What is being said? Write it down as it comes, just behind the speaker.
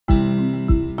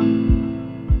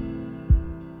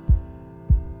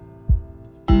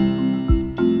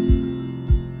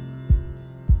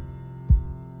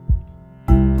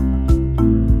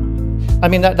I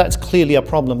mean, that's clearly a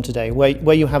problem today,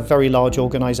 where you have very large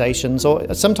organisations,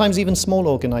 or sometimes even small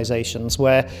organisations,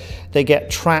 where they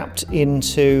get trapped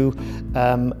into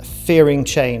fearing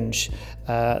change.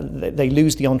 They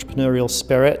lose the entrepreneurial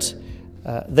spirit.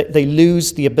 They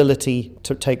lose the ability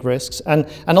to take risks, and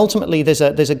ultimately there's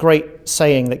a great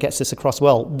saying that gets this across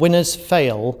well: winners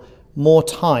fail more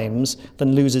times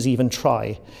than losers even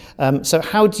try. So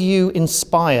how do you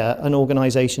inspire an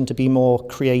organisation to be more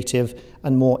creative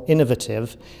and more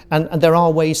innovative? And there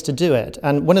are ways to do it,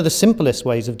 and one of the simplest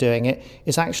ways of doing it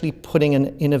is actually putting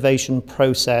an innovation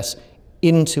process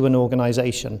into an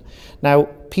organisation. Now,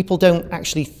 people don't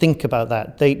actually think about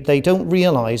that. They don't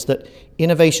realise that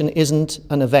innovation isn't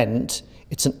an event,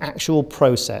 it's an actual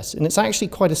process. And it's actually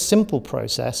quite a simple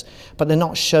process, but they're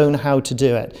not shown how to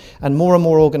do it. And more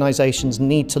organisations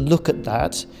need to look at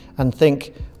that and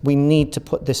think, we need to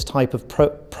put this type of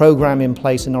program in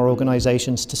place in our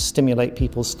organisations to stimulate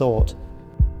people's thought.